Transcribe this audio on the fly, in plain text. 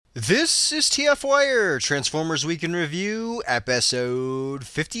This is TF Wire, Transformers Week in Review, episode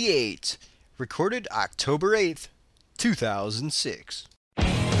 58, recorded October 8th, 2006.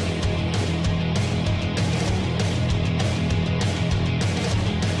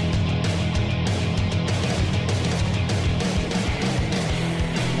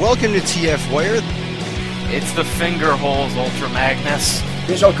 Welcome to TF Wire. It's the finger holes, Ultra Magnus.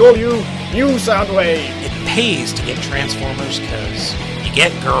 We shall call you New Soundwave. It pays to get Transformers because you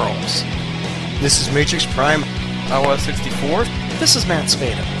get girls. This is Matrix Prime. OS 64. This is Matt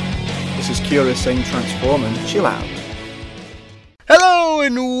Spada. This is Curious saying Transformer. Chill out. Hello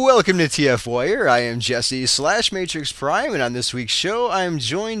and welcome to TF Wire. I am Jesse / Matrix Prime, and on this week's show I am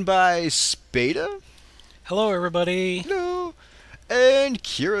joined by Spada. Hello, everybody. Hello. And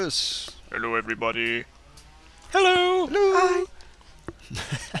Curious. Hello, everybody. Hello. Hello.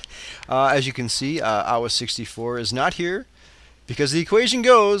 As you can see, OS 64 is not here because the equation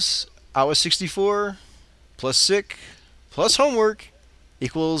goes OS 64 plus sick plus homework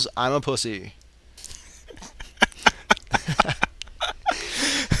equals I'm a pussy.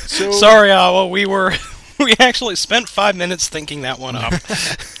 So, Sorry, Awa. We actually spent 5 minutes thinking that one up.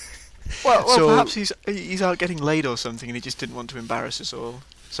 Well, So- perhaps he's out getting laid or something, and he just didn't want to embarrass us all.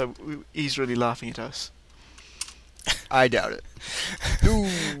 So he's really laughing at us. I doubt it. Ooh.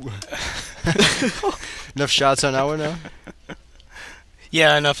 Enough shots on Awa now?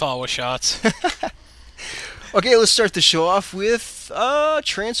 Yeah, enough Awa shots. Okay, let's start the show off with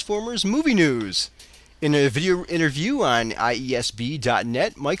Transformers movie news. In a video interview on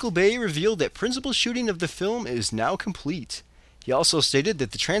IESB.net, Michael Bay revealed that principal shooting of the film is now complete. He also stated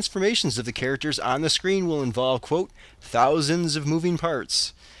that the transformations of the characters on the screen will involve, quote, thousands of moving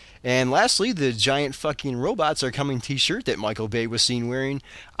parts. And lastly, the giant fucking robots are coming t-shirt that Michael Bay was seen wearing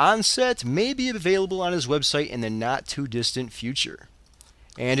on set may be available on his website in the not-too-distant future.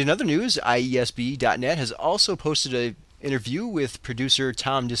 And in other news, IESB.net has also posted an interview with producer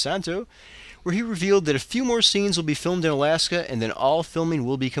Tom DeSanto, where he revealed that a few more scenes will be filmed in Alaska, and then all filming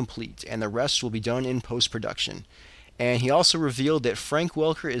will be complete, and the rest will be done in post-production. And he also revealed that Frank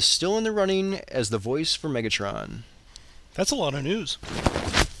Welker is still in the running as the voice for Megatron. That's a lot of news.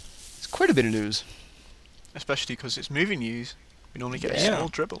 It's quite a bit of news. Especially because it's movie news. We normally get a Yeah. small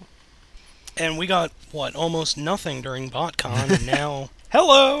dribble. And we got, almost nothing during BotCon, and now...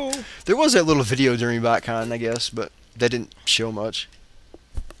 Hello! There was that little video during BotCon, I guess, but that didn't show much.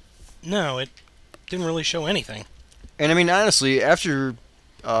 No, it didn't really show anything. And I mean, honestly, after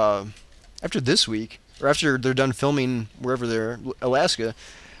this week, or after they're done filming wherever they're, Alaska,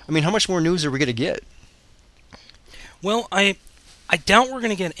 I mean, how much more news are we going to get? Well, I doubt we're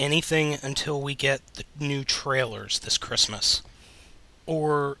going to get anything until we get the new trailers this Christmas.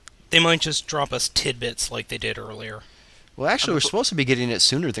 Or they might just drop us tidbits like they did earlier. Well, actually, we're supposed to be getting it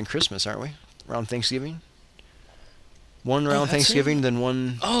sooner than Christmas, aren't we? Around Thanksgiving? One around that's Thanksgiving, it? then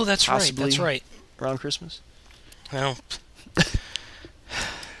one Oh, that's possibly right, that's right. around Christmas. Well,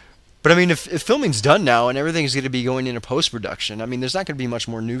 But I mean, if filming's done now and everything's going to be going into post-production, I mean, there's not going to be much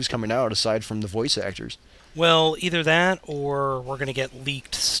more news coming out aside from the voice actors. well, either that or we're going to get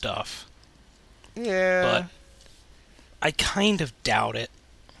leaked stuff. Yeah. But I kind of doubt it.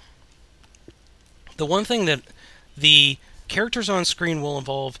 The one thing that the characters on screen will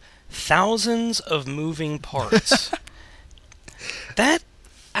involve thousands of moving parts. That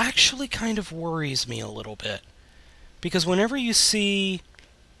actually kind of worries me a little bit. Because whenever you see...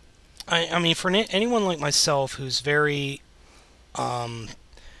 I mean, for anyone like myself who's very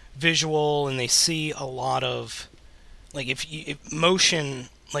visual and they see a lot of... Like, if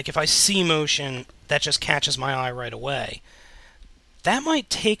I see motion, that just catches my eye right away. That might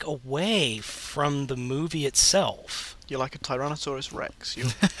take away from the movie itself. You're like a Tyrannosaurus Rex. Your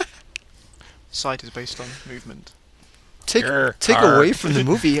sight is based on movement. Take Grr. away from the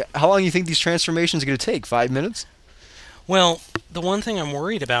movie, how long do you think these transformations are going to take? 5 minutes? Well, the one thing I'm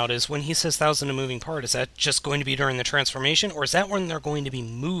worried about is when he says thousand of moving part, is that just going to be during the transformation, or is that when they're going to be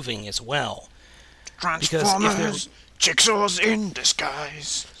moving as well? Transformers! Jigsaw's in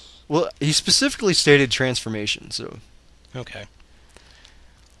disguise! Well, he specifically stated transformation, so Okay.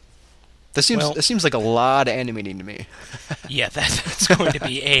 that Well- seems like a lot of animating to me. Yeah, that's going to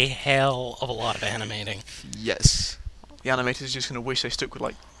be a hell of a lot of animating. Yes. The animators are just going to wish they stuck with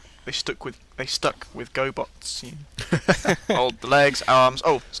GoBots. You know. Hold the legs, arms.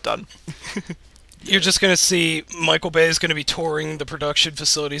 Oh, it's done. You're just going to see Michael Bay is going to be touring the production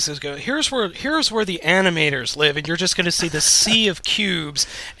facilities and go, here's where the animators live, and you're just going to see the sea of cubes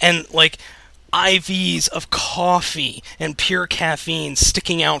and like IVs of coffee and pure caffeine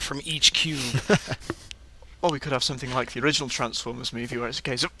sticking out from each cube. Or we could have something like the original Transformers movie, where it's a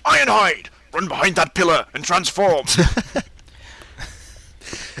case of Ironhide, run behind that pillar and transform.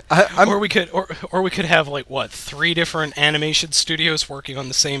 Or we could have like what, 3 different animation studios working on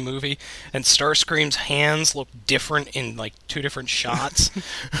the same movie, and Starscream's hands look different in like 2 different shots.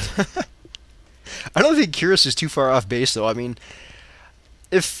 I don't think Curious is too far off base, though. I mean,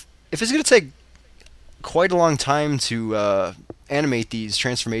 if it's going to take quite a long time to animate these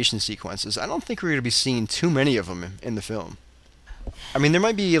transformation sequences, I don't think we're going to be seeing too many of them in the film. I mean, there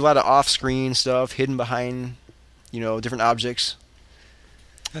might be a lot of off-screen stuff hidden behind, different objects.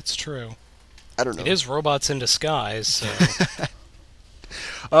 That's true. I don't know. It is robots in disguise, so...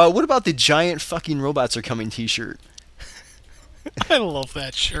 What about the giant fucking robots are coming t-shirt? I love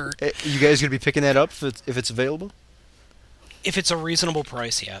that shirt. You guys going to be picking that up if it's available? If it's a reasonable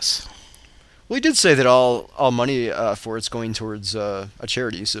price, yes. Well, he did say that all money for it's going towards a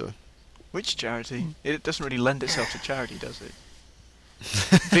charity, so... Which charity? It doesn't really lend itself to charity, does it?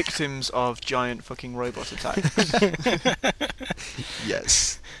 Victims of giant fucking robot attacks.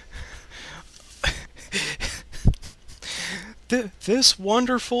 Yes. This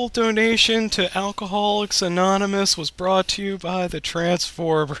wonderful donation to Alcoholics Anonymous was brought to you by the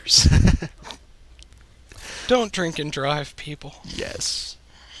Transformers. Don't drink and drive, people. Yes.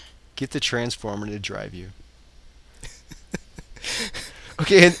 Get the Transformer to drive you.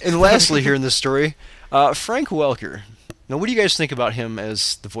 Okay, and lastly here in this story, Frank Welker. Now, what do you guys think about him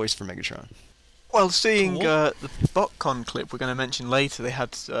as the voice for Megatron? Well, seeing Cool. the BotCon clip we're going to mention later, they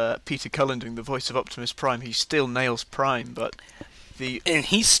had Peter Cullen doing the voice of Optimus Prime. He still nails Prime, but And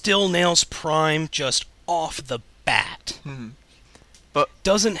he still nails Prime just off the bat. But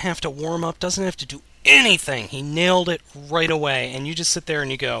Doesn't have to warm up, doesn't have to do anything. He nailed it right away, and you just sit there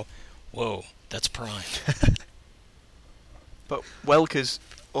and you go, whoa, that's Prime. But Welker's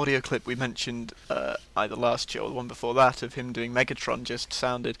audio clip we mentioned either last year or the one before that of him doing Megatron just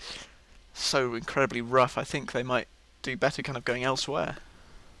sounded so incredibly rough. I think they might do better kind of going elsewhere.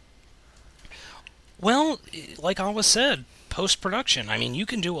 Well, like Alwa said, post-production. I mean, you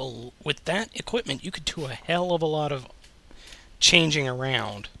can do with that equipment, you could do a hell of a lot of changing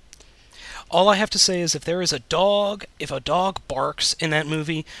around. All I have to say is if a dog barks in that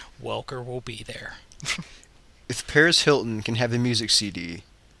movie, Welker will be there. If Paris Hilton can have the music CD,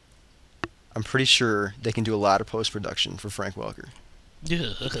 I'm pretty sure they can do a lot of post-production for Frank Welker.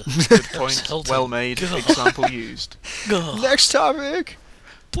 Good point. Hilton. Well made. Gah. Example used. Next topic!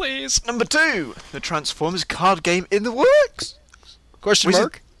 Please. Number 2, the Transformers card game in the works. Question Was it-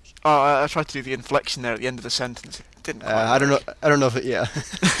 mark? Oh, I tried to do the inflection there at the end of the sentence. It didn't. Quite I don't know. work. I don't know if it. Yeah.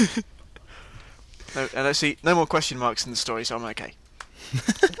 No, and I see no more question marks in the story, so I'm okay.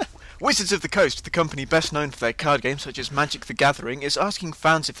 Wizards of the Coast, the company best known for their card games such as Magic the Gathering, is asking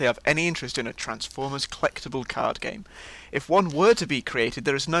fans if they have any interest in a Transformers collectible card game. If one were to be created,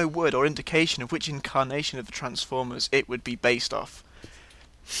 there is no word or indication of which incarnation of the Transformers it would be based off.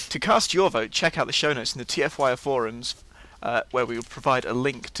 To cast your vote, check out the show notes in the TFYR forums, where we will provide a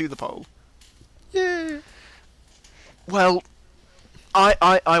link to the poll. Yeah. Well,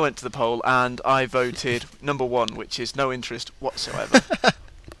 I went to the poll and I voted number 1, which is no interest whatsoever.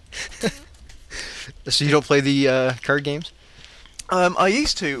 So you don't play the card games? I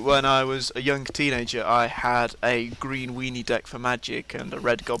used to when I was a young teenager. I had a green weenie deck for Magic and a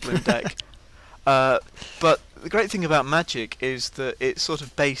red goblin deck. But the great thing about Magic is that it's sort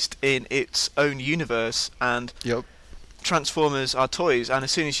of based in its own universe, and Yep. Transformers are toys, and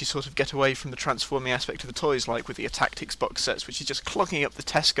as soon as you sort of get away from the transforming aspect of the toys, like with the Tactics box sets, which is just clogging up the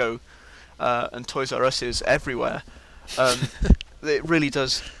Tesco and Toys R Us's everywhere, it really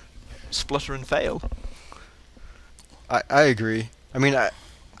does splutter and fail. I agree. I mean,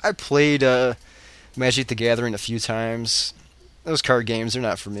 I played Magic the Gathering a few times. Those card games, they're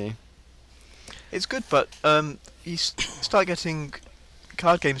not for me. It's good, but you start getting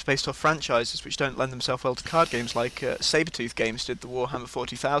card games based off franchises which don't lend themselves well to card games, like Sabretooth Games did the Warhammer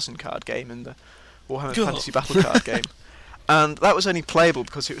 40,000 card game and the Warhammer Cool. Fantasy Battle card game. And that was only playable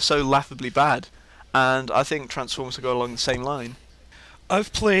because it was so laughably bad. And I think Transformers will go along the same line.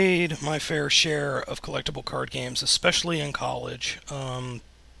 I've played my fair share of collectible card games, especially in college.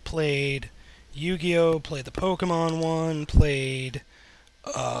 Played Yu-Gi-Oh!, played the Pokemon one, played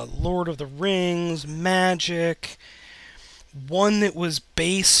Lord of the Rings, Magic, one that was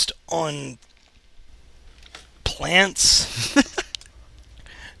based on plants.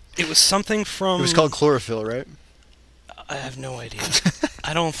 It was something from... It was called Chlorophyll, right? I have no idea.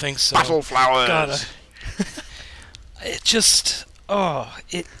 I don't think so. Battle Flowers! God, it just... Oh,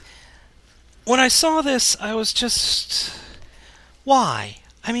 it... When I saw this, I was just... Why?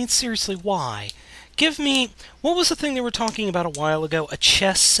 I mean, seriously, why? Give me... What was the thing they were talking about a while ago? A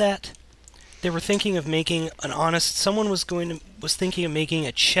chess set? They were thinking of making an honest... Someone was thinking of making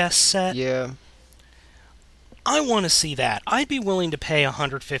a chess set. Yeah. I want to see that. I'd be willing to pay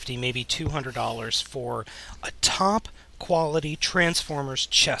 $150, maybe $200 for a top-quality Transformers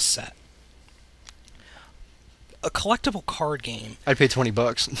chess set. A collectible card game. I'd pay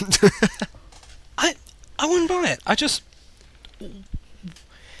 $20. I wouldn't buy it. I just...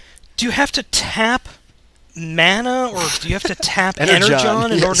 Do you have to tap mana, or do you have to tap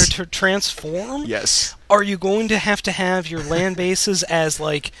Energon in yes. order to transform? Yes. Are you going to have your land bases as,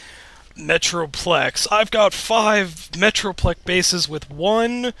 like, Metroplex? I've got 5 Metroplex bases with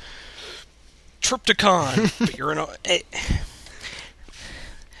 1 Trypticon. But you're in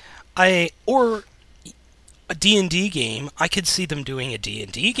or a D&D game. I could see them doing a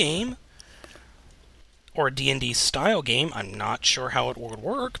D&D game. Or a D&D style game. I'm not sure how it would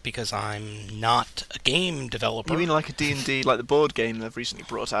work because I'm not a game developer. You mean like a D&D, like the board game they've recently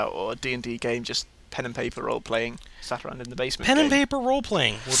brought out, or a D&D game just pen and paper role-playing, sat around in the basement Pen game? and paper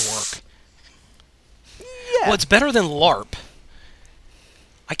role-playing would work. Yeah. Well, it's better than LARP.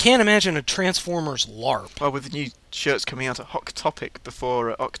 I can't imagine a Transformers LARP. Well, with the new shirts coming out at Hot Topic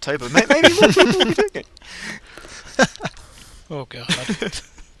before October, maybe more people will be doing it. Oh, God.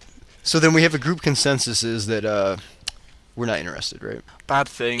 So then we have a group consensus is that we're not interested, right? Bad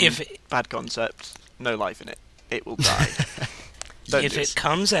thing, If- bad concept, no life in it. It will die. Don't If do it this.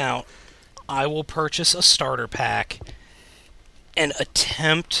 comes out, I will purchase a starter pack and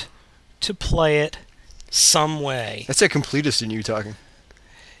attempt to play it some way. That's that completist in you talking.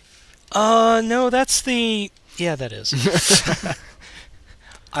 No, that's the... Yeah, that is.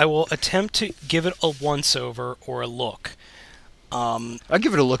 I will attempt to give it a once-over or a look. I'll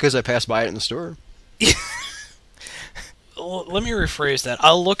give it a look as I pass by it in the store. Let me rephrase that.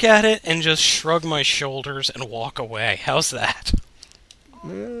 I'll look at it and just shrug my shoulders and walk away. How's that?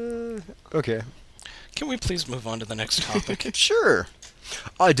 Okay. Can we please move on to the next topic? Sure.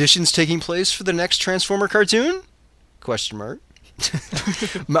 Auditions taking place for the next Transformer cartoon? Question mark.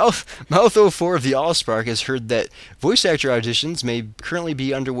 Mouth 04 of the Allspark has heard that voice actor auditions may currently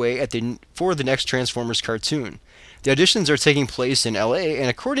be underway for the next Transformers cartoon. The auditions are taking place in LA, and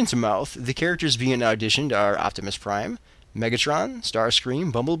according to Mouth, the characters being auditioned are Optimus Prime, Megatron,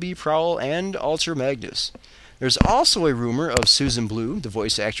 Starscream, Bumblebee, Prowl, and Ultra Magnus. There's also a rumor of Susan Blue, the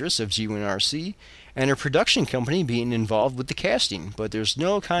voice actress of G1RC, and her production company being involved with the casting, but there's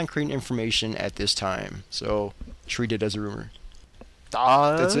no concrete information at this time, so treat it as a rumor.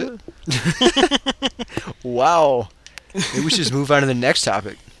 That's it? Wow. Maybe we should just move on to the next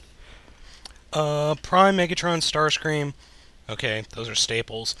topic. Prime, Megatron, Starscream. Okay, those are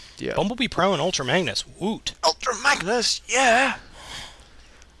staples. Yeah. Bumblebee, Prowl, and Ultra Magnus. Woot. Ultra Magnus, yeah!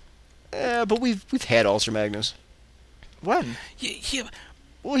 Yeah, but we've had Ultra Magnus. When? Yeah.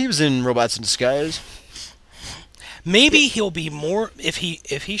 Well, he was in Robots in Disguise. Maybe he'll be more if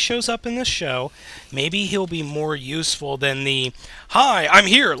he shows up in this show. Maybe he'll be more useful than the "Hi, I'm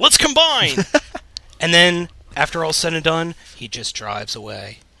here. Let's combine." And then after all said and done, he just drives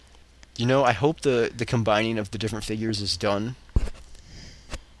away. You know, I hope the combining of the different figures is done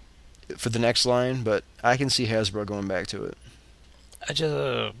for the next line, but I can see Hasbro going back to it.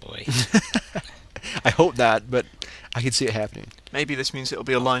 Oh boy. I hope not, but I can see it happening. Maybe this means it'll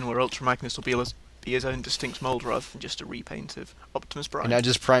be a line where Ultra Magnus will be his own distinct mold rather than just a repaint of Optimus Prime. And not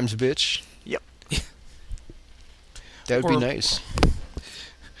just Prime's bitch. Yep. That would be Or- nice.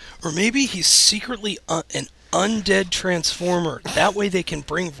 Or maybe he's secretly an undead Transformer. That way they can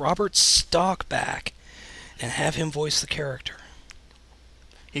bring Robert Stock back and have him voice the character.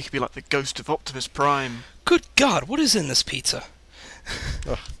 He could be like the ghost of Optimus Prime. Good God, what is in this pizza?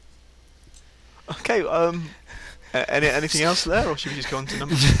 Okay, anything else there, or should we just go on to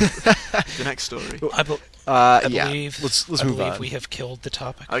the next story? I Yeah. believe, Let's I move believe on. we have killed the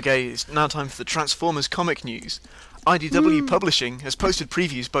topic. Okay, it's now time for the Transformers comic news. IDW Publishing has posted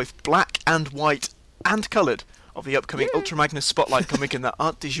previews both black and white and coloured of the upcoming Ultra Magnus Spotlight comic in the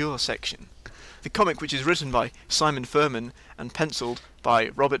Art du Jour section. The comic, which is written by Simon Furman and penciled by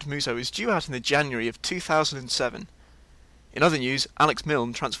Robert Musso, is due out in the January of 2007. In other news, Alex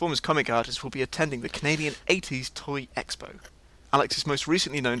Milne, Transformers comic artist, will be attending the Canadian 80s Toy Expo. Alex is most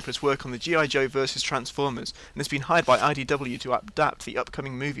recently known for his work on the G.I. Joe vs. Transformers and has been hired by IDW to adapt the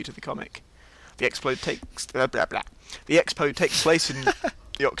upcoming movie to the comic. The expo takes place in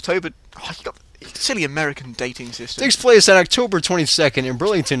the October... Oh, you got silly American dating system. Takes place on October 22nd in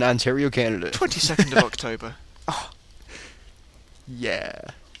Burlington, Ontario, Canada. 22nd of October. Yeah.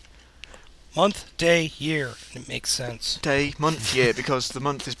 Month, day, year. It makes sense. Day, month, year, because the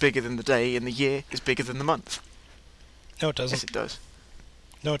month is bigger than the day and the year is bigger than the month. No, it doesn't. Yes, it does.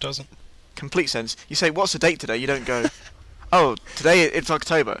 No, it doesn't. Complete sense. You say, what's the date today? You don't go, oh, today it's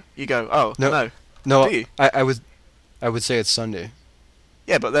October. You go, oh, no. No, Do you? I would say it's Sunday.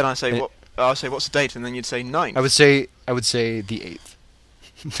 Yeah, but then I say, Eh. I'll say, what's the date? And then you'd say 9th. I would say the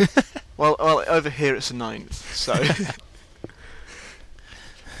 8th. Well, over here it's the 9th, so...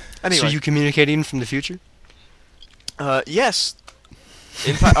 Anyway. So you communicating from the future? Yes.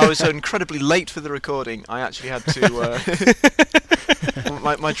 In fact, I was so incredibly late for the recording, I actually had to...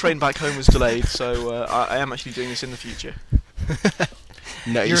 my train back home was delayed, so I am actually doing this in the future.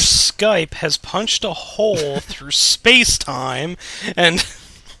 Nice. Your Skype has punched a hole through space-time, and...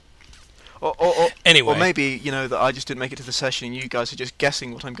 Anyway. Or maybe, that I just didn't make it to the session and you guys are just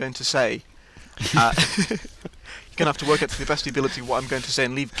guessing what I'm going to say. You're going to have to work out to the best ability what I'm going to say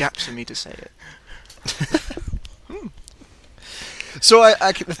and leave gaps for me to say it. So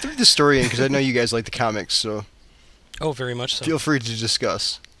I threw the story in because I know you guys like the comics, so Oh, very much so. feel free to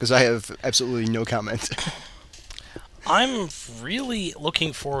discuss, because I have absolutely no comment. I'm really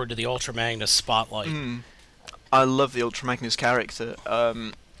looking forward to the Ultra Magnus spotlight. I love the Ultra Magnus character,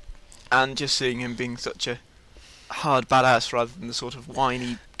 and just seeing him being such a hard badass rather than the sort of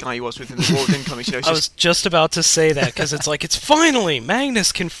whiny guy he was within the War Within comics. It's I was just about to say that, because it's finally,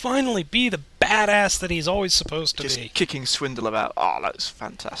 Magnus can finally be the badass that he's always supposed to just be. kicking Swindle about. Oh, that's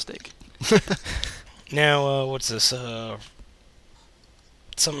fantastic. Now, what's this?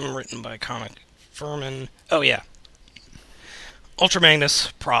 Something written by Comic Furman. Oh, yeah. Ultra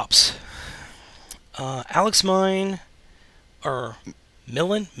Magnus props. Alex Mine, or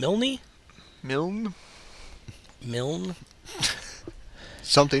Milne? Milne? Milne?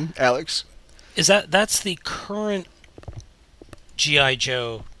 Something, Alex. That's the current G.I.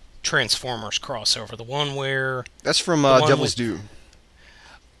 Joe Transformers crossover, the one where... That's from one Devil's with- Due.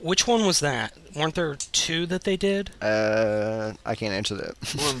 Which one was that? Weren't there 2 that they did? I can't answer that.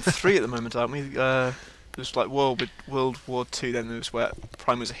 We're on 3 at the moment, aren't we? There's like World War II, then there was where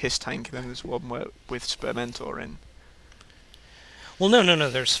Prime was a Hiss tank, and then there's one with Spermentor in. Well, no,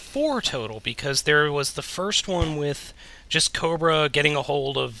 there's 4 total, because there was the first one with just Cobra getting a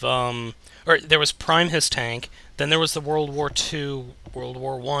hold of, or there was Prime His Tank, then there was the World War II, World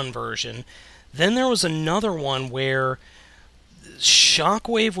War I version, then there was another one where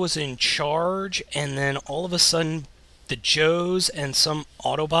Shockwave was in charge, and then all of a sudden the Joes and some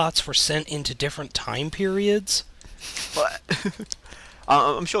Autobots were sent into different time periods. But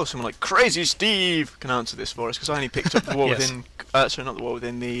I'm sure someone like Crazy Steve can answer this for us, because I only picked up the War Yes. Within. Sorry, not the War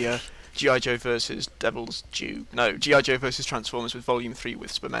Within, the G.I. Joe versus Devil's Due. No, G.I. Joe versus Transformers with Volume 3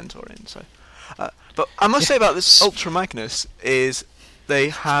 with Spermentor in. So, but I must say about this Ultra Magnus is they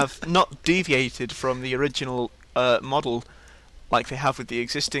have not deviated from the original model like they have with the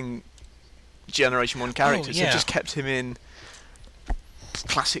existing Generation 1 characters. yeah. They've just kept him in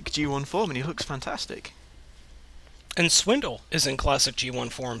classic G1 form, and he looks fantastic. And Swindle is in classic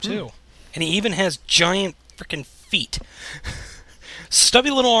G1 form too. And he even has giant freaking feet.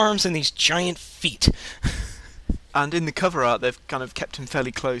 Stubby little arms and these giant feet. And in the cover art, they've kind of kept him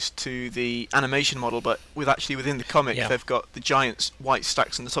fairly close to the animation model, but within the comic, Yeah. they've got the giant white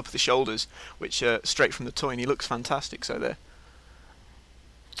stacks on the top of the shoulders, which are straight from the toy, and he looks fantastic. So there.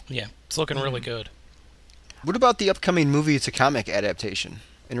 Yeah, it's looking really good. What about the upcoming movie to comic adaptation?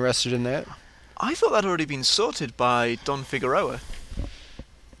 Interested in that? I thought that had already been sorted by Don Figueroa.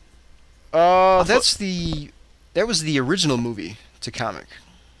 That was the original movie to comic.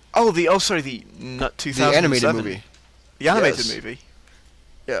 The 2007. The animated movie. The animated Yes. movie.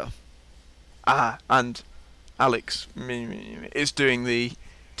 Yeah. And Alex is doing the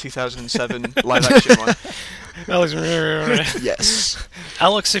 2007 live action one. Alex, Yes.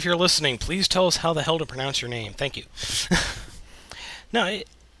 Alex, if you're listening, please tell us how the hell to pronounce your name. Thank you. No,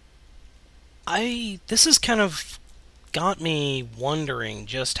 this has kind of got me wondering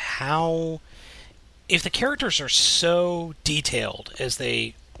just how, if the characters are so detailed as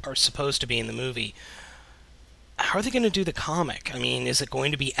they are supposed to be in the movie, how are they going to do the comic? I mean, is it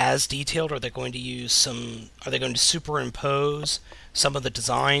going to be as detailed? Are they going to superimpose some of the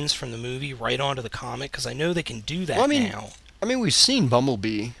designs from the movie right onto the comic? Because I know they can do that now. I mean, we've seen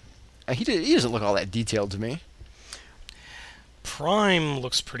Bumblebee. He doesn't look all that detailed to me. Prime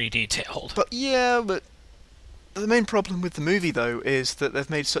looks pretty detailed. But the main problem with the movie, though, is that they've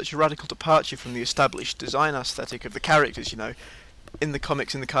made such a radical departure from the established design aesthetic of the characters, In the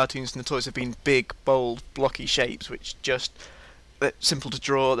comics, in the cartoons, and the toys have been big, bold, blocky shapes, which they're simple to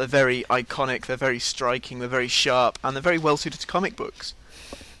draw, they're very iconic, they're very striking, they're very sharp, and they're very well suited to comic books.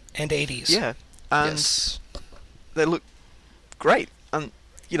 And 80s. Yeah, and Yes. they look great. And,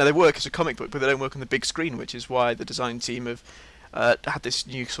 they work as a comic book, but they don't work on the big screen, which is why the design team have had this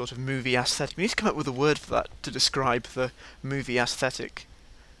new sort of movie aesthetic. We need to come up with a word for that to describe the movie aesthetic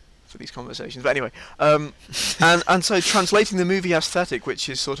for these conversations. But anyway, and so translating the movie aesthetic, which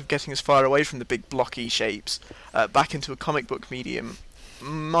is sort of getting us far away from the big blocky shapes, back into a comic book medium,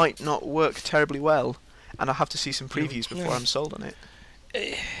 might not work terribly well. And I'll have to see some previews before I'm sold on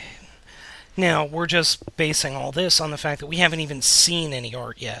it. Now, we're just basing all this on the fact that we haven't even seen any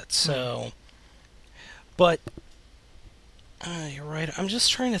art yet, so... But... you're right. I'm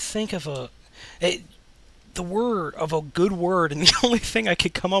just trying to think of the word of a good word, and the only thing I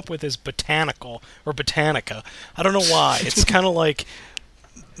could come up with is botanical or botanica. I don't know why. It's kind of like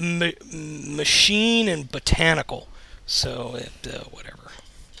machine and botanical. So whatever.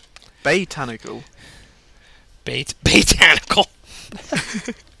 Botanical. Botanical.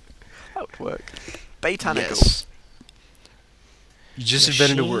 That would work. Botanical. Yes. You just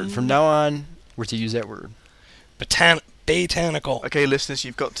invented a word. Machine. From now on, we're to use that word. Botanical. Okay, listeners,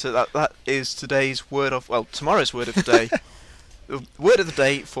 you've got to that is today's tomorrow's word of the day. The word of the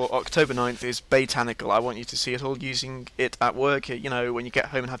day for October 9th is botanical. I want you to see it all using it at work, when you get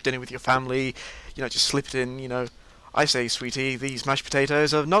home and have dinner with your family, just slip it in, I say, sweetie, these mashed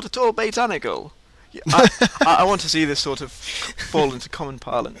potatoes are not at all botanical. Yeah, I want to see this sort of fall into common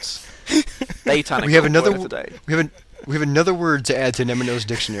parlance. Botanical We have another word of the day. we have another word to add to Nemino's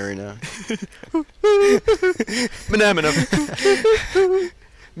dictionary now.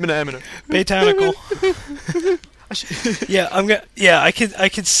 Manamina. Botanical. Yeah, I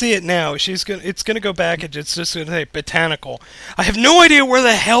could see it now. It's gonna go back and it's just gonna say botanical. I have no idea where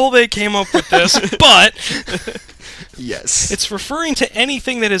the hell they came up with this, but Yes. it's referring to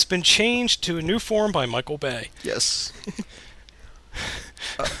anything that has been changed to a new form by Michael Bay. Yes.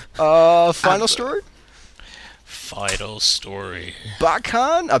 Final story? Final story.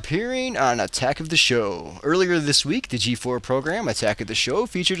 BotCon appearing on Attack of the Show. Earlier this week, the G4 program, Attack of the Show,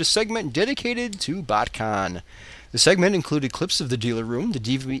 featured a segment dedicated to BotCon. The segment included clips of the dealer room, the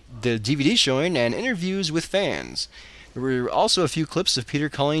DVD showing, and interviews with fans. There were also a few clips of Peter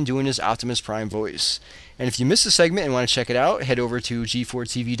Cullen doing his Optimus Prime voice. And if you missed the segment and want to check it out, head over to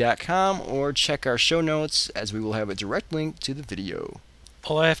g4tv.com or check our show notes, as we will have a direct link to the video.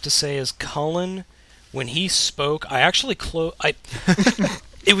 All I have to say is Cullen, when he spoke, I actually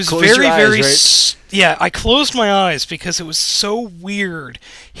it was Close very, your eyes, very... right? Yeah, I closed my eyes because it was so weird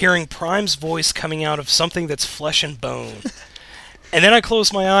hearing Prime's voice coming out of something that's flesh and bone. And then I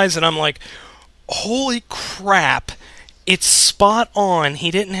closed my eyes and I'm like, holy crap, it's spot on.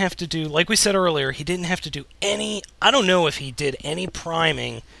 He didn't have to do, like we said earlier, he didn't have to do any... I don't know if he did any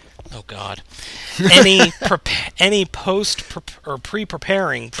priming... Oh God! Any post or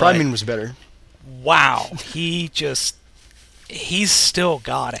pre-preparing. Priming was better. Wow, he's still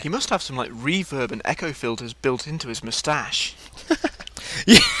got it. He must have some reverb and echo filters built into his moustache.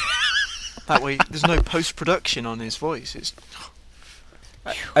 Yeah. That way, there's no post-production on his voice. It's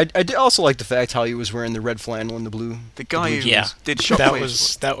I did also like the fact how he was wearing the red flannel and the blue. the guy who Yeah. did that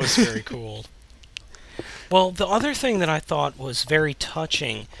Shockwave's was very cool. Well, the other thing that I thought was very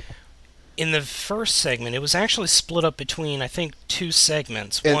touching in the first segment, it was actually split up between, I think, two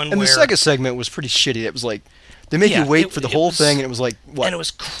segments. And the second segment was pretty shitty. It was like, they make you wait for the whole thing, and it was like, what? And it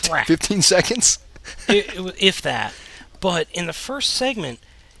was crap. 15 seconds? If that. But in the first segment,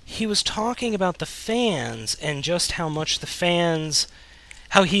 he was talking about the fans and just how much the fans,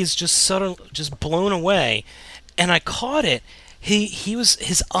 how he's just blown away. And I caught it.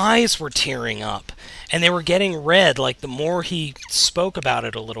 His eyes were tearing up, and they were getting red, like the more he spoke about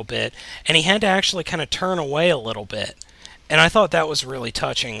it a little bit, and he had to actually kind of turn away a little bit. And I thought that was really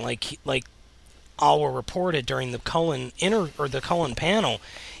touching. Like Alwa reported during the Cullen the Cullen panel,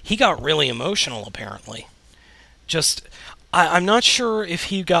 he got really emotional apparently. I'm not sure if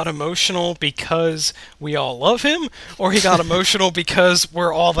he got emotional because we all love him, or he got emotional because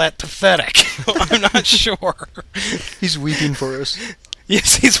we're all that pathetic. I'm not sure. He's weeping for us.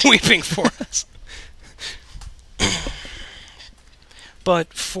 Yes, he's weeping for us.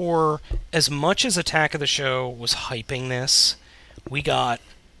 But for as much as Attack of the Show was hyping this, we got,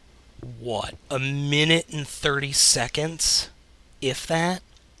 what, 1 minute and 30 seconds? If that?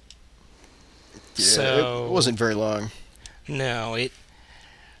 Yeah, So... it wasn't very long. No,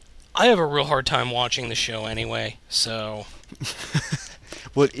 I have a real hard time watching the show anyway, so...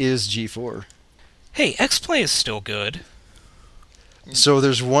 What is G4? Hey, X-Play is still good. So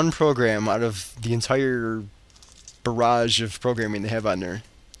there's one program out of the entire barrage of programming they have on there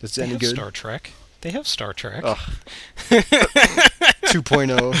that's They any have good. Star Trek. They have Star Trek. Ugh.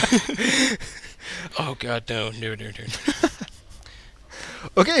 2.0. Oh God, no.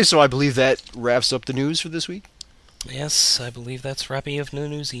 Okay, so I believe that wraps up the news for this week. Yes, I believe that's wrapping of no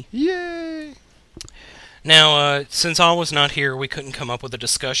newsy. Yay! Now, since I was not here, we couldn't come up with a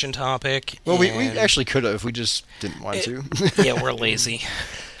discussion topic. Well, we and- actually could have. We just didn't want to. Yeah, we're lazy.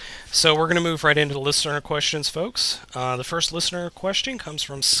 So we're going to move right into the listener questions, folks. The first listener question comes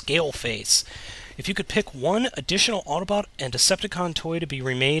from Scaleface. If you could pick one additional Autobot and Decepticon toy to be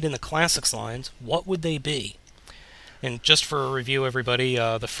remade in the Classics lines, what would they be? And just for a review, everybody,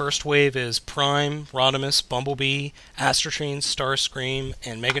 the first wave is Prime, Rodimus, Bumblebee, Astrotrain, Starscream,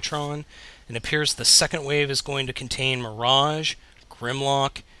 and Megatron. And it appears the second wave is going to contain Mirage,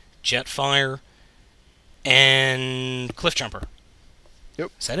 Grimlock, Jetfire, and Cliffjumper.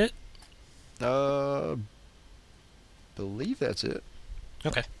 Yep. Is that it? Believe that's it.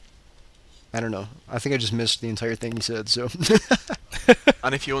 Okay. I don't know. I think I just missed the entire thing he said, so...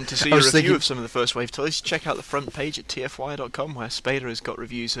 And if you want to see I a was review thinking- of some of the first wave toys, check out the front page at tfwire.com, where Spader has got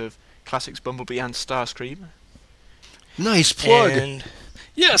reviews of Classics Bumblebee and Starscream. Nice plug! And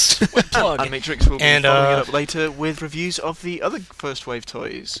yes, what plug. And Matrix will be And, following it up later with reviews of the other first wave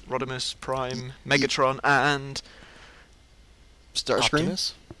toys: Rodimus, Prime, Megatron, and Starscream?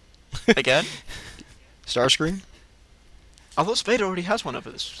 Optimus? again. Starscream? I thought Spader already has one of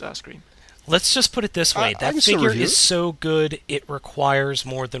the Starscream. Let's just put it this way. I That can still figure review is it. so good, it requires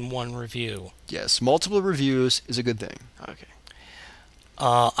more than one review. Yes, multiple reviews is a good thing. Okay.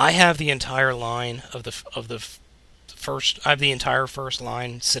 I have the entire line of the first. I have the entire first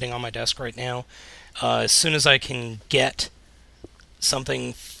line sitting on my desk right now. As soon as I can get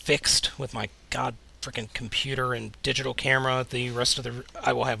something fixed with my freaking computer and digital camera, the rest of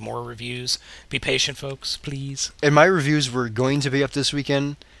I will have more reviews. Be patient, folks, please. And my reviews were going to be up this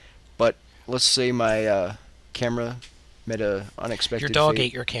weekend, but let's say my camera met a unexpected Your dog fate.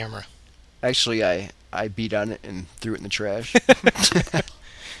 ate your camera. Actually, I beat on it and threw it in the trash.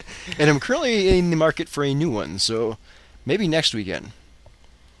 And I'm currently in the market for a new one, so maybe next weekend.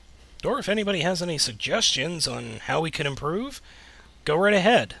 Or if anybody has any suggestions on how we can improve, go right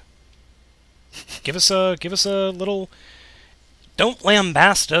ahead. Give us a little. Don't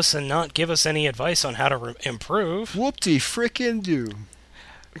lambast us and not give us any advice on how to improve. Whoop-de frickin' do.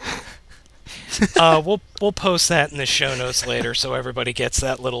 We'll post that in the show notes later, so everybody gets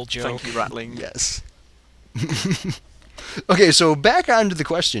that little joke. Thank you, Rattling. Yes. Okay, so back on to the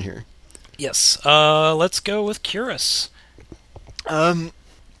question here. Yes. Let's go with Curus.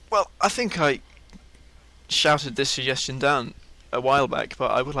 Well, I think I shouted this suggestion down a while back,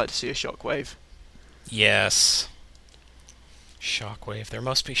 but I would like to see a Shockwave. Yes. Shockwave. There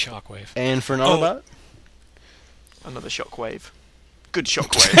must be Shockwave. And for an Oh. Autobot? Another Shockwave. Good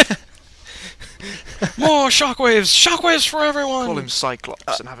Shockwave. More Shockwaves! Shockwaves for everyone! Call him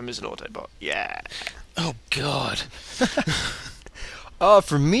Cyclops and have him as an Autobot. Yeah. Oh, God.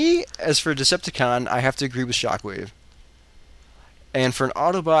 For me, as for Decepticon, I have to agree with Shockwave. And for an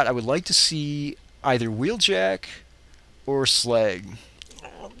Autobot, I would like to see either Wheeljack or Slag.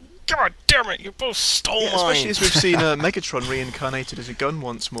 God damn it, you both stole Yeah, mine! especially as we've seen Megatron reincarnated as a gun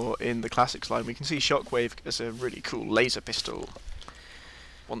once more in the Classics line. We can see Shockwave as a really cool laser pistol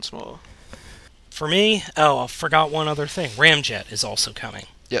once more. For me, I forgot one other thing. Ramjet is also coming.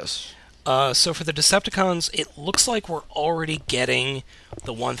 Yes. So for the Decepticons, it looks like we're already getting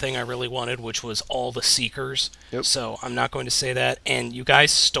the one thing I really wanted, which was all the Seekers. Yep. So I'm not going to say that. And you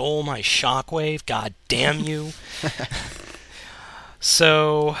guys stole my Shockwave. God damn you.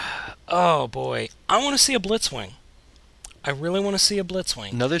 So, oh boy. I want to see a Blitzwing. I really want to see a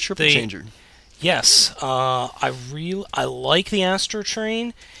Blitzwing. Another triple The- changer. Yes, I like the Astro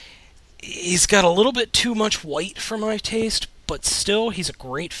Train. He's got a little bit too much white for my taste, but still, he's a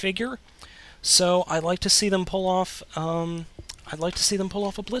great figure. So I'd like to see them pull off. I'd like to see them pull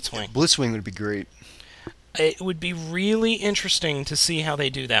off a Blitzwing. Blitzwing would be great. It would be really interesting to see how they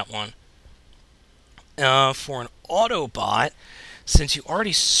do that one. For an Autobot, since you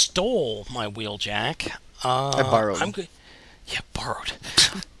already stole my Wheeljack, I borrowed. Yeah, borrowed.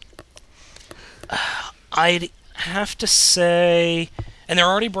 I'd have to say, and they're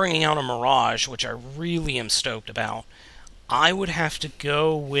already bringing out a Mirage, which I really am stoked about. I would have to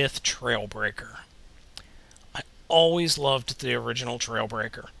go with Trailbreaker. I always loved the original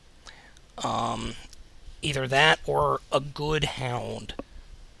Trailbreaker. Either that or a good Hound.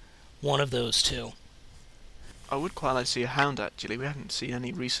 One of those two. I would quite like to see a Hound, actually. We haven't seen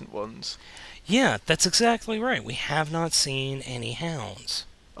any recent ones. Yeah, that's exactly right. We have not seen any Hounds.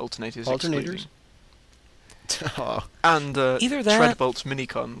 Alternators. Alternators? Oh. And Either that- Treadbolt's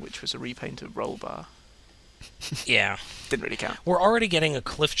Minicon, which was a repaint of Rollbar. Yeah. Didn't really count. We're already getting a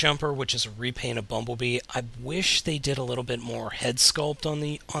Cliff Jumper, which is a repaint of Bumblebee. I wish they did a little bit more head sculpt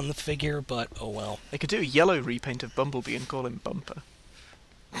on the figure, but oh well. They could do a yellow repaint of Bumblebee and call him Bumper.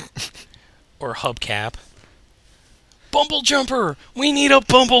 Or Hubcap. Bumble Jumper! We need a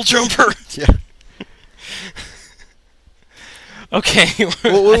Bumble Jumper! Yeah. Okay.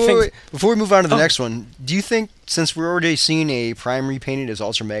 Wait. Before we move on to the next one, do you think, since we're already seeing a Prime repainted as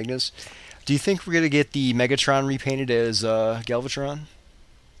Ultra Magnus, do you think we're going to get the Megatron repainted as Galvatron?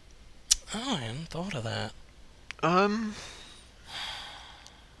 Oh, I hadn't thought of that. I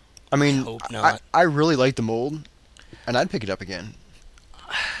mean, Hope not. I really like the mold, and I'd pick it up again.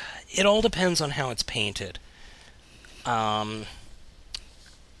 It all depends on how it's painted. I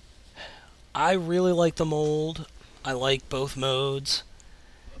really like the mold. I like both modes.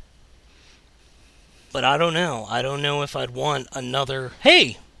 But I don't know. I don't know if I'd want another...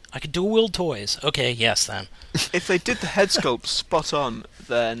 Hey! I could dual-wield toys. Okay, yes then. If they did the head sculpt spot on,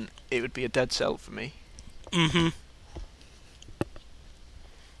 then it would be a dead sell for me. Mm-hmm.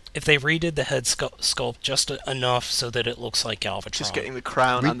 If they redid the head sculpt just enough so that it looks like Galvatron. Just getting the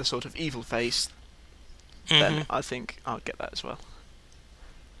crown and the sort of evil face, then Mhm. I think I'll get that as well.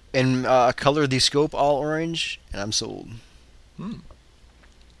 And color the scope all orange, and I'm sold.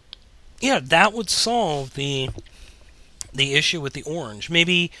 Yeah, that would solve the issue with the orange.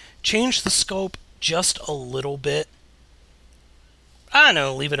 Maybe change the scope just a little bit. I don't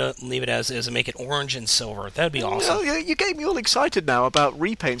know, leave it as is and make it orange and silver. That'd be awesome. Well, you get me all excited now about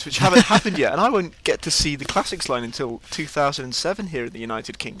repaints which haven't happened yet, and I won't get to see the classics line until 2007 here in the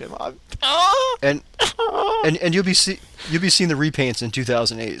United Kingdom. And you'll be seeing the repaints in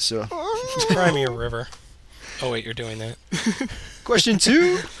 2008. So, Crimea River. Oh wait, you're doing that. question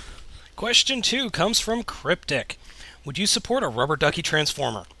 2. Question 2 comes from Cryptic. Would you support a rubber ducky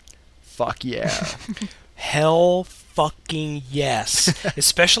transformer? Fuck yeah. Hell fucking yes.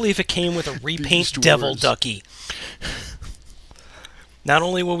 Especially if it came with a repaint Beast devil Wars. ducky. Not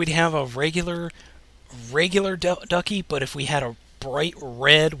only will we have a regular ducky, but if we had a bright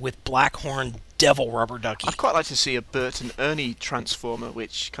red with black horn devil rubber ducky. I'd quite like to see a Bert and Ernie transformer,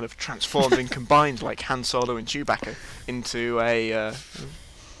 which kind of transformed and combined like Han Solo and Chewbacca into a.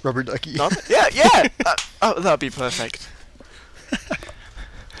 Rubber ducky. Yeah. That'd be perfect.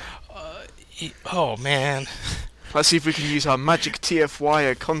 Oh man. Let's see if we can use our magic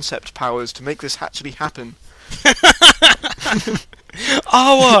TFY concept powers to make this actually happen.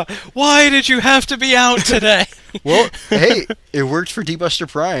 Awa, why did you have to be out today? Well, hey, it worked for D-Buster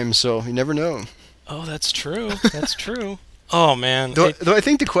Prime, so you never know. Oh, that's true. That's true. Oh man. Though I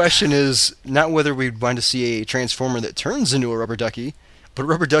think the question is not whether we'd want to see a transformer that turns into a rubber ducky, but a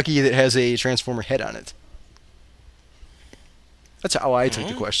rubber ducky that has a transformer head on it. That's how I took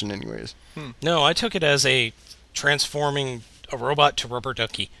the question, anyways. No, I took it as a transforming a robot to rubber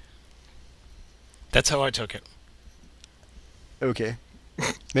ducky. That's how I took it. Okay.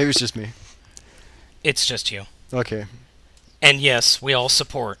 Maybe it's just me. It's just you. Okay. And yes, we all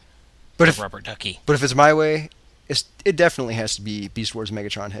support But the if rubber ducky. it's my way, it definitely has to be Beast Wars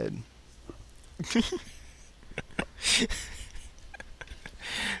Megatron head.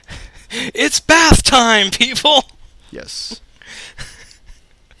 It's bath time, people! Yes.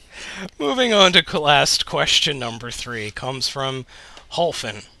 Moving on to last question number 3 comes from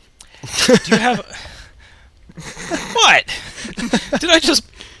Hulfin. Do you have... What? Did I just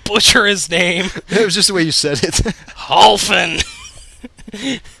butcher his name? It was just the way you said it. Hulfin!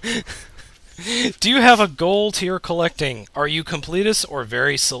 Do you have a goal to your collecting? Are you completist or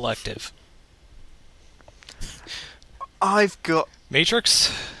very selective? I've got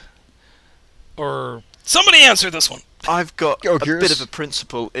Matrix? Or... Somebody answer this one! Go, a Curious. bit of a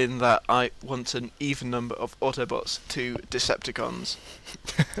principle in that I want an even number of Autobots to Decepticons.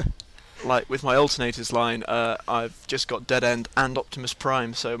 Like with my alternators line, I've just got Dead End and Optimus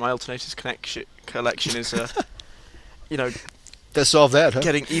Prime, so my alternators collection is, That solved that, huh?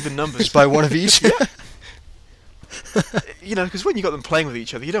 getting even numbers. Just buy one of each? Because when you got them playing with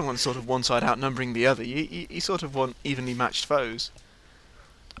each other, you don't want sort of one side outnumbering the other. You sort of want evenly matched foes.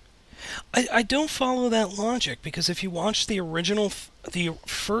 I don't follow that logic, because if you watch the original, the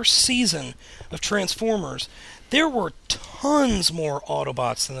first season of Transformers, there were tons more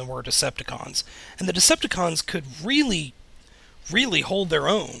Autobots than there were Decepticons. And the Decepticons could really, really hold their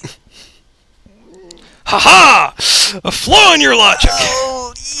own. Ha-ha! A flaw in your logic!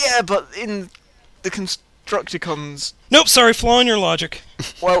 Oh, yeah, but in the Constructicons... Nope, sorry, flaw in your logic.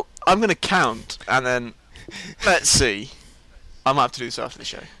 Well, I'm going to count, and then... Let's see. I might have to do this after the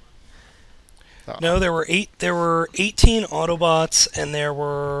show. No, there were 18 Autobots, and there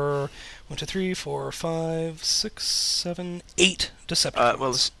were 1, 2, 3, 4, 5, 6, 7, 8 Decepticons.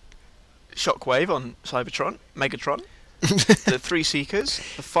 Well, there's Shockwave on Cybertron, Megatron, the 3 Seekers,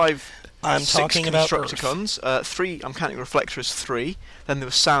 the 5. I'm 6 talking about Earth. Constructicons, 3. I'm counting Reflector as 3. Then there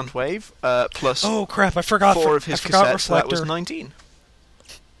was Soundwave, plus Oh crap! I forgot 4 of his I forgot cassettes. So that Reflector. was 19.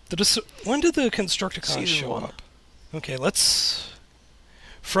 When did the Constructicons Season show 1. up? Okay, let's.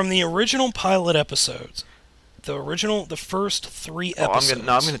 From the original pilot episodes, the first 3 episodes. I'm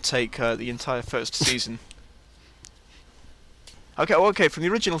going to take the entire first season. Okay. From the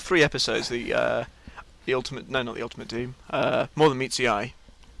original 3 episodes, the ultimate, no, not the Ultimate Doom, More Than Meets the Eye.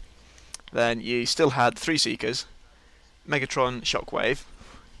 Then you still had 3 Seekers, Megatron, Shockwave.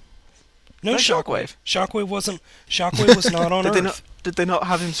 No No, Shockwave. Shockwave. Shockwave was not on Earth. Did they not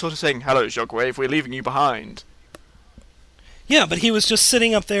have him sort of saying, "Hello, Shockwave, we're leaving you behind"? Yeah, but he was just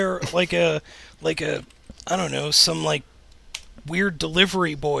sitting up there like a I don't know, some like weird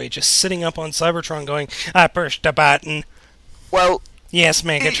delivery boy just sitting up on Cybertron going, "I pushed a button." Well, Yes,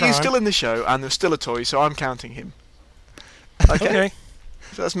 Megatron. he's still in the show, and there's still a toy, so I'm counting him. Okay.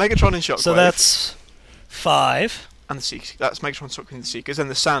 So that's Megatron and Shockwave. So that's 5. and the Seekers. That's Megatron, Shockwave, and the Seekers, and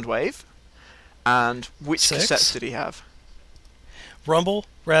the Soundwave. And which 6. cassettes did he have? Rumble,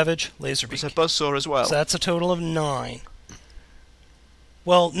 Ravage, Was there Laserbeak. Buzzsaw as well? So that's a total of 9.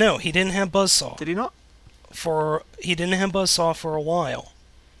 Well, no, he didn't have Buzzsaw. Did he not? He didn't have Buzzsaw for a while.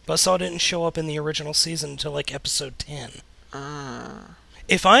 Buzzsaw didn't show up in the original season until like episode 10. Ah.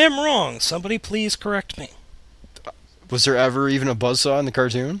 If I am wrong, somebody please correct me. Was there ever even a Buzzsaw in the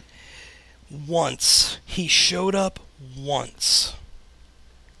cartoon? Once. He showed up once.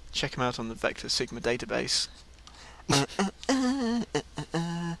 Check him out on the Vector Sigma database.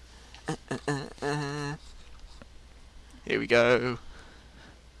 Here we go.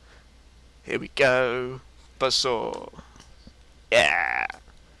 Here we go. Buzzsaw. Yeah.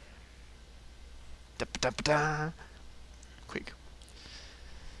 Da-ba-da-ba-da. Quick.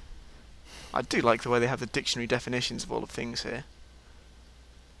 I do like the way they have the dictionary definitions of all of things here.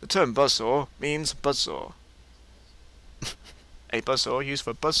 The term buzzsaw means buzzsaw. A buzzsaw used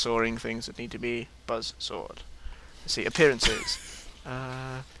for buzzsawing things that need to be buzzsawed. Let's see, appearances.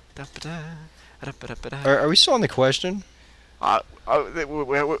 Da-ba-da, Are we still on the question?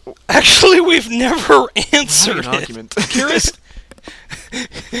 we're Actually, we've never having answered an it. argument.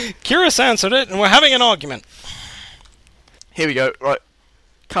 Curious answered it, and we're having an argument. Here we go. Right.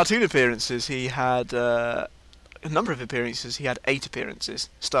 Cartoon appearances. He had a number of appearances. He had 8 appearances,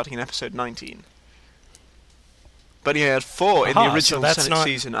 starting in episode 19. But he had 4 in Aha, the so original that's Senate not-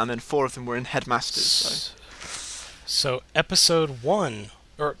 season, and then 4 of them were in Headmasters. So. So episode 1,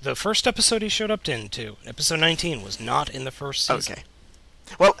 or the first episode he showed up into, episode 19, was not in the first season. Okay.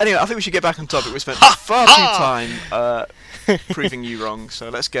 Well, anyway, I think we should get back on topic. We spent far too time proving you wrong. So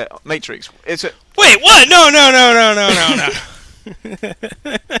let's get Matrix. It's a Wait, what? No.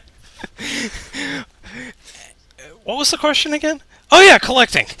 What was the question again? Oh yeah,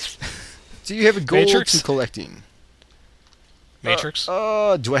 collecting. Do you have a goal Matrix? to collecting? Matrix.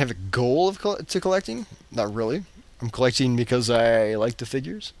 Do I have a goal of to collecting? Not really. I'm collecting because I like the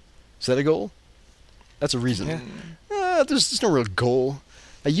figures. Is that a goal? That's a reason. Yeah. There's no real goal.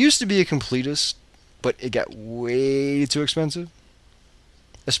 I used to be a completist, but it got way too expensive.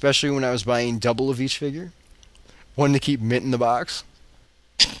 Especially when I was buying double of each figure. One to keep mint in the box.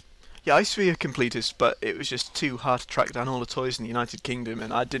 Yeah, I used to be a completist, but it was just too hard to track down all the toys in the United Kingdom,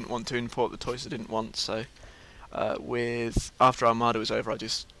 and I didn't want to import the toys I didn't want. So, after Armada was over, I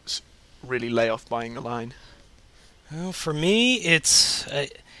just really lay off buying the line. Well, for me, it's.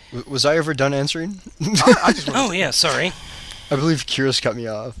 Was I ever done answering? I just wanted Oh yeah, sorry. I believe Curious cut me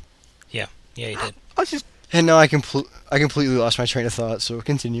off. Yeah, you did. I just And now I completely lost my train of thought, so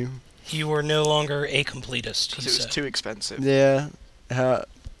continue. You were no longer a completist. because He it was said. too expensive. Yeah.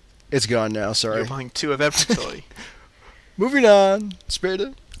 It's gone now, You're sorry. buying 2 of every toy. Moving on.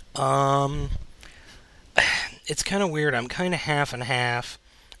 Spada. It's kind of weird. I'm kind of half and half.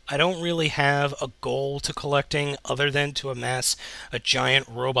 I don't really have a goal to collecting other than to amass a giant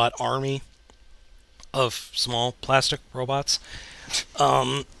robot army of small plastic robots.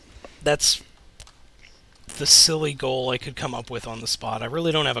 That's the silly goal I could come up with on the spot. I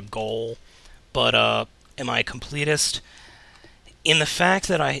really don't have a goal, but am I a completist? In the fact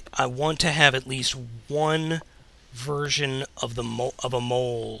that I want to have at least one version of of a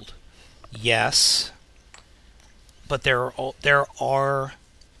mold, yes. But there are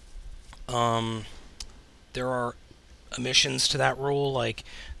omissions to that rule, like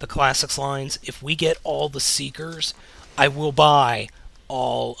the Classics lines. If we get all the Seekers, I will buy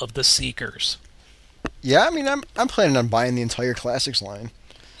all of the Seekers. Yeah, I mean, I'm planning on buying the entire Classics line.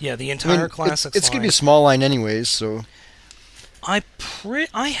 Yeah, the I entire mean, Classics it's gonna be line. a small line anyways, so I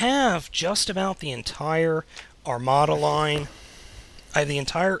have just about the entire Armada line. I have the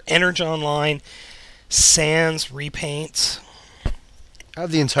entire Energon line, Sans repaints, I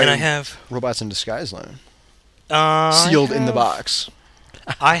have the entire and I have Robots in Disguise line I sealed in the have- box.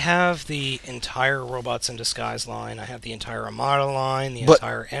 I have the entire Robots in Disguise line. I have the entire Armada line, the But-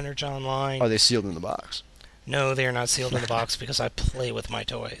 entire Energon line. Are they sealed in the box? No, they are not sealed in the box because I play with my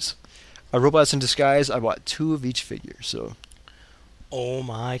toys. Robots in Disguise, I bought 2 of each figure, so Oh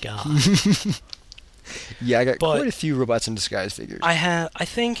my god. yeah, I got But- quite a few Robots in Disguise figures. I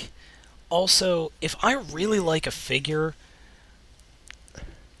think also if I really like a figure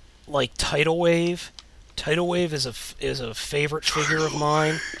like Tidal Wave is a favorite figure of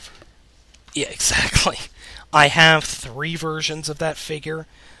mine. Yeah, exactly. I have 3 versions of that figure.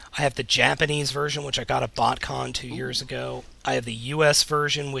 I have the Japanese version, which I got at BotCon 2 years ago. I have the US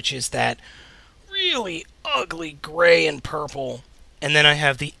version, which is that really ugly gray and purple. And then I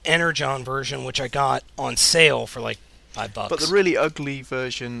have the Energon version, which I got on sale for like $5. But the really ugly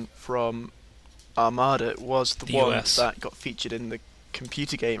version from Armada was the one US. that got featured in the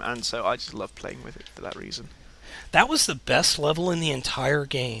computer game, and so I just love playing with it for that reason. That was the best level in the entire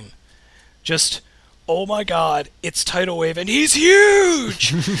game. Just, oh my god, it's Tidal Wave and he's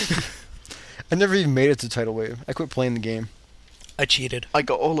huge! I never even made it to Tidal Wave. I quit playing the game. I cheated. I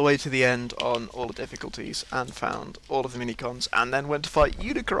got all the way to the end on all the difficulties and found all of the minicons, and then went to fight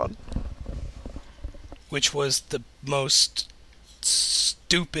Unicron. Which was the most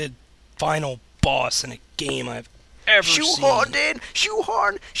stupid final boss in a game I've ever Shoehorned seen. in!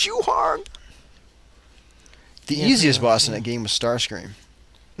 Shoehorn! The Yeah, easiest yeah, boss in yeah. that game was Starscream.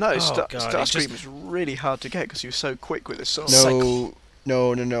 No, Oh, God, Starscream it was really hard to get because he was so quick with his sword.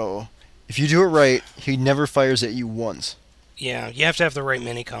 No. If you do it right, he never fires at you once. Yeah, you have to have the right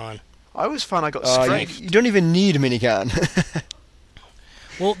minicon. I always found I got You, strength. you don't even need a minicon.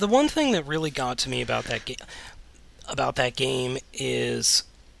 Well, the one thing that really got to me about that game is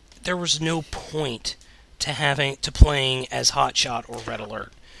there was no point to playing as Hotshot or Red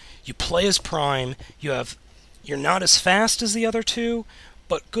Alert. You play as Prime, you're not as fast as the other two,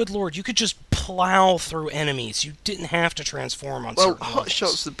 but good lord, you could just plow through enemies. You didn't have to transform on Well, certain levels.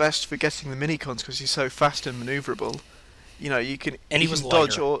 Hotshot's the best for getting the minicons because he's so fast and maneuverable. You know, you can And he you was can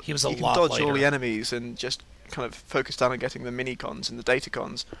dodge lighter. all He was a you can lot dodge all the lighter. enemies and just kind of focus down on getting the minicons and the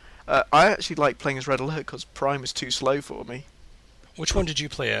datacons. I actually like playing as Red Alert because Prime is too slow for me. Which one did you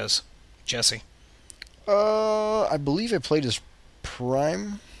play as, Jesse? I believe I played as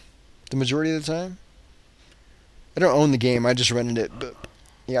Prime the majority of the time. I don't own the game, I just rented it, but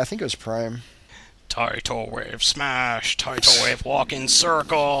yeah, I think it was Prime. Tidal Wave Smash, Tidal Wave Walk in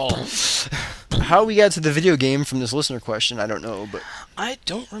Circle. How we got to the video game from this listener question, I don't know, but I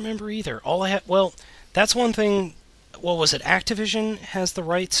don't remember either. That's one thing. What was it? Activision has the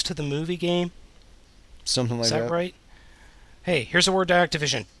rights to the movie game. something like Is that right? Hey, here's a word to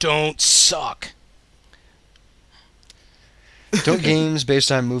Activision. Don't suck. Don't games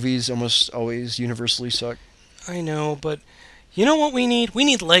based on movies almost always universally suck? I know, but you know what we need? We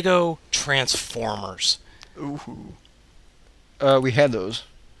need Lego Transformers. Ooh. We had those.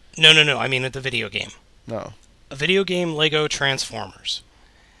 No. I mean at the video game. No. A video game Lego Transformers.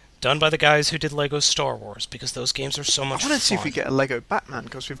 Done by the guys who did Lego Star Wars, because those games are so much I fun. want to see if we get a Lego Batman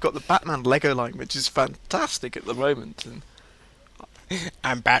because we've got the Batman Lego line, which is fantastic at the moment. And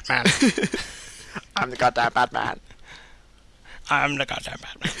I'm Batman. I'm the goddamn Batman. I'm the goddamn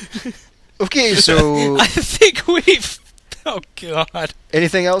Batman. Okay, so I think we've... Oh, God.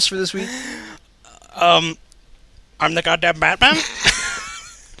 anything else for this week? I'm the goddamn Batman?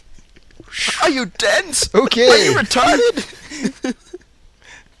 Are you dense? Okay. Are you retarded?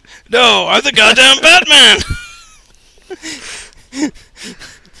 No, I'm the goddamn Batman!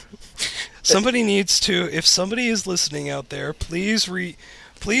 Somebody needs to, if somebody is listening out there, please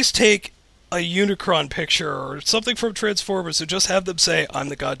take a Unicron picture or something from Transformers and just have them say, I'm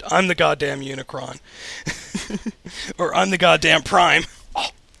the goddamn Unicron. Or I'm the goddamn Prime.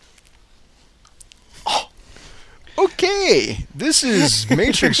 Okay, this is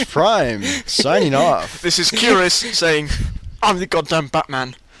Matrix Prime signing off. This is Curious saying, I'm the goddamn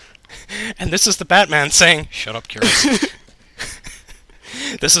Batman. And this is the Batman saying, shut up, Curious.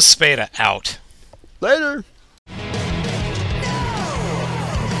 This is Spada out. Later. I'm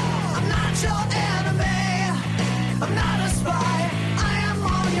not your enemy. I'm not a spy. I am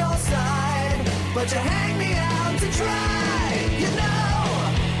on your side. But you hang me out to dry.